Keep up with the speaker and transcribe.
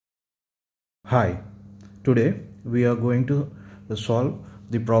Hi, today we are going to solve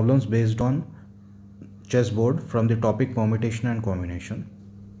the problems based on chessboard from the topic permutation and combination.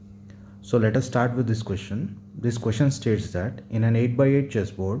 So let us start with this question. This question states that in an 8x8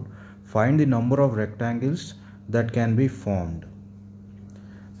 chessboard, find the number of rectangles that can be formed.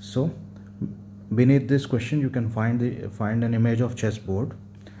 So beneath this question you can find an image of chessboard.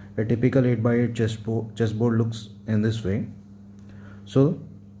 A typical 8x8 chessboard looks in this way. So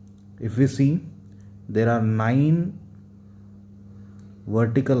if we see, there are 9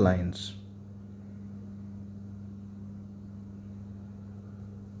 vertical lines.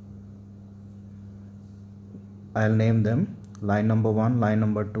 I'll name them line number 1, line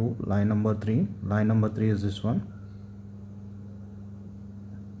number 2, line number 3. Line number 3 is this one.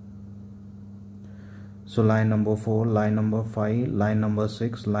 So line number 4, line number 5, line number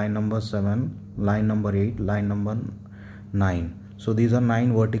 6, line number 7, line number 8, line number 9. So these are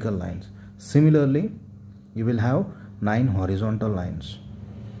 9 vertical lines. Similarly, you will have 9 horizontal lines.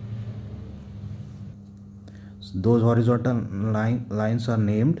 So those horizontal lines are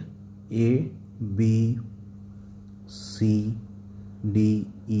named A, B, C, D,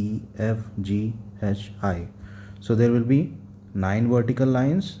 E, F, G, H, I. So there will be 9 vertical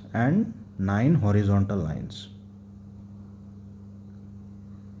lines and 9 horizontal lines.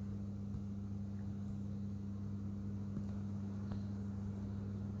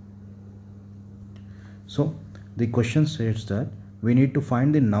 So the question states that we need to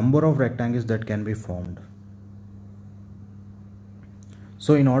find the number of rectangles that can be formed.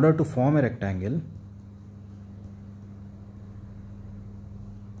 So in order to form a rectangle,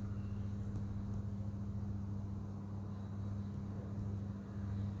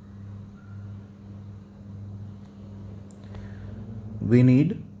 we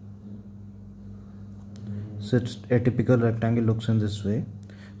need, such a typical rectangle looks in this way.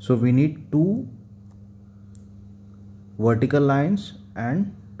 So we need 2 vertical lines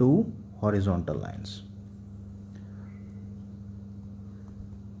and 2 horizontal lines.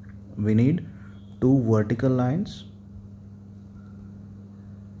 We need 2 vertical lines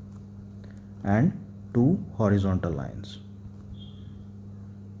and 2 horizontal lines.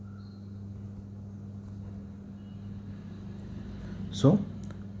 So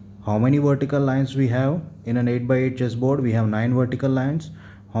how many vertical lines we have in an 8x8 chessboard? We have 9 vertical lines.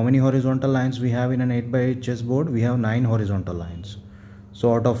 How many horizontal lines we have in an 8x8 chessboard? We have 9 horizontal lines.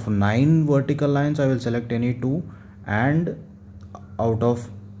 So out of 9 vertical lines, I will select any 2, and out of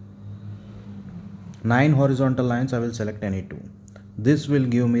 9 horizontal lines, I will select any 2. This will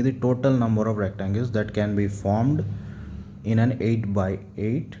give me the total number of rectangles that can be formed in an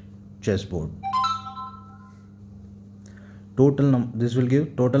 8x8 chessboard. This will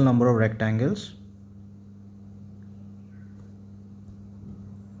give total number of rectangles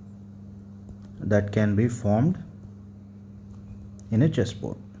that can be formed in a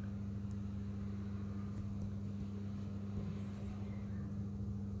chessboard.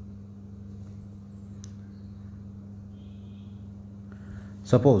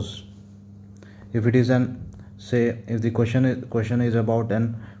 Suppose if it is if the question is about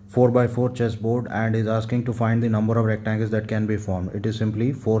an 4x4 chessboard and is asking to find the number of rectangles that can be formed, it is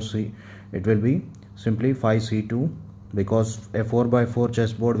simply 4C. It will be simply 5C2, because a 4x4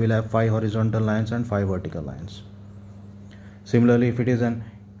 chessboard will have 5 horizontal lines and 5 vertical lines. Similarly, if it is an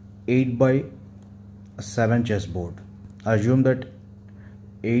 8x7 chessboard, assume that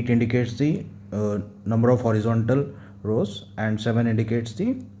 8 indicates the number of horizontal rows and 7 indicates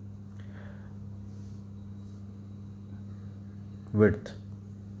the width.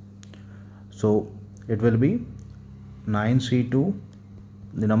 So it will be 9C2.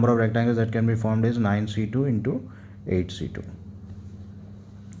 The number of rectangles that can be formed is 9C2 into 8C2.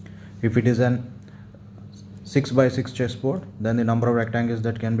 If it is an 6x6 chessboard, then the number of rectangles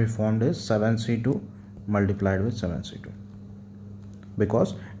that can be formed is 7C2 multiplied with 7C2,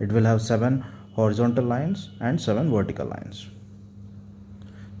 because it will have 7 horizontal lines and 7 vertical lines.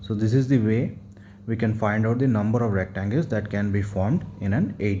 So this is the way we can find out the number of rectangles that can be formed in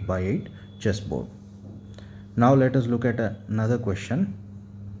an 8x8 chessboard. Now let us look at another question.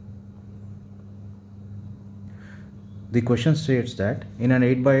 The question states that in an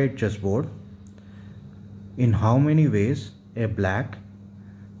 8x8 chessboard, in how many ways a black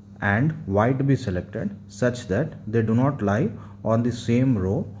and white be selected such that they do not lie on the same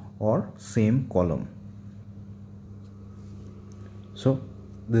row or same column. So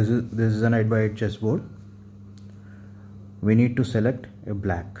this is an 8x8 chessboard. We need to select a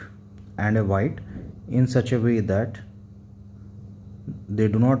black and a white in such a way that they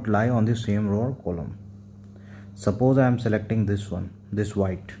do not lie on the same row or column. Suppose I am selecting this one, this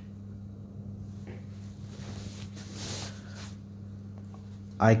white.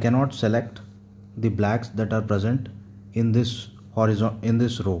 I cannot select the blacks that are present in this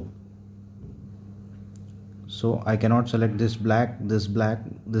row. So I cannot select this black, this black,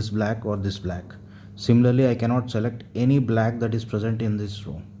 this black, or this black. Similarly, I cannot select any black that is present in this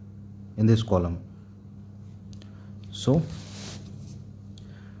row, in this column. So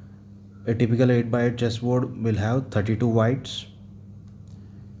a typical 8x8 chessboard will have 32 whites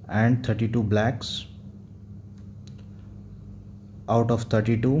and 32 blacks. Out of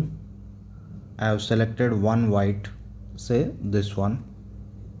 32, I have selected one white, say this one,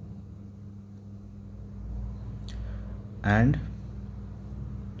 and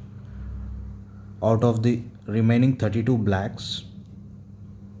out of the remaining 32 blacks,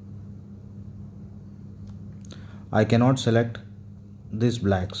 I cannot select these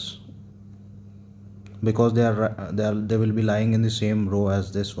blacks because they will be lying in the same row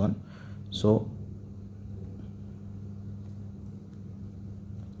as this one. So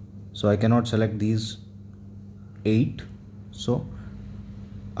I cannot select these 8. So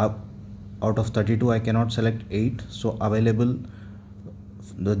out of 32 I cannot select 8. So available,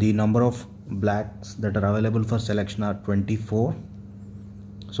 the number of blacks that are available for selection are 24.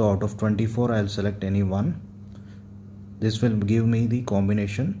 So out of 24 I'll select any one. This will give me the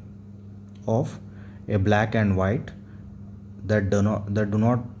combination of a black and white that do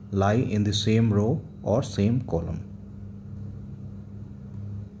not lie in the same row or same column.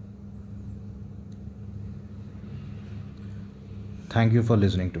 Thank you for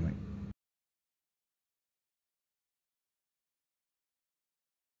listening to me.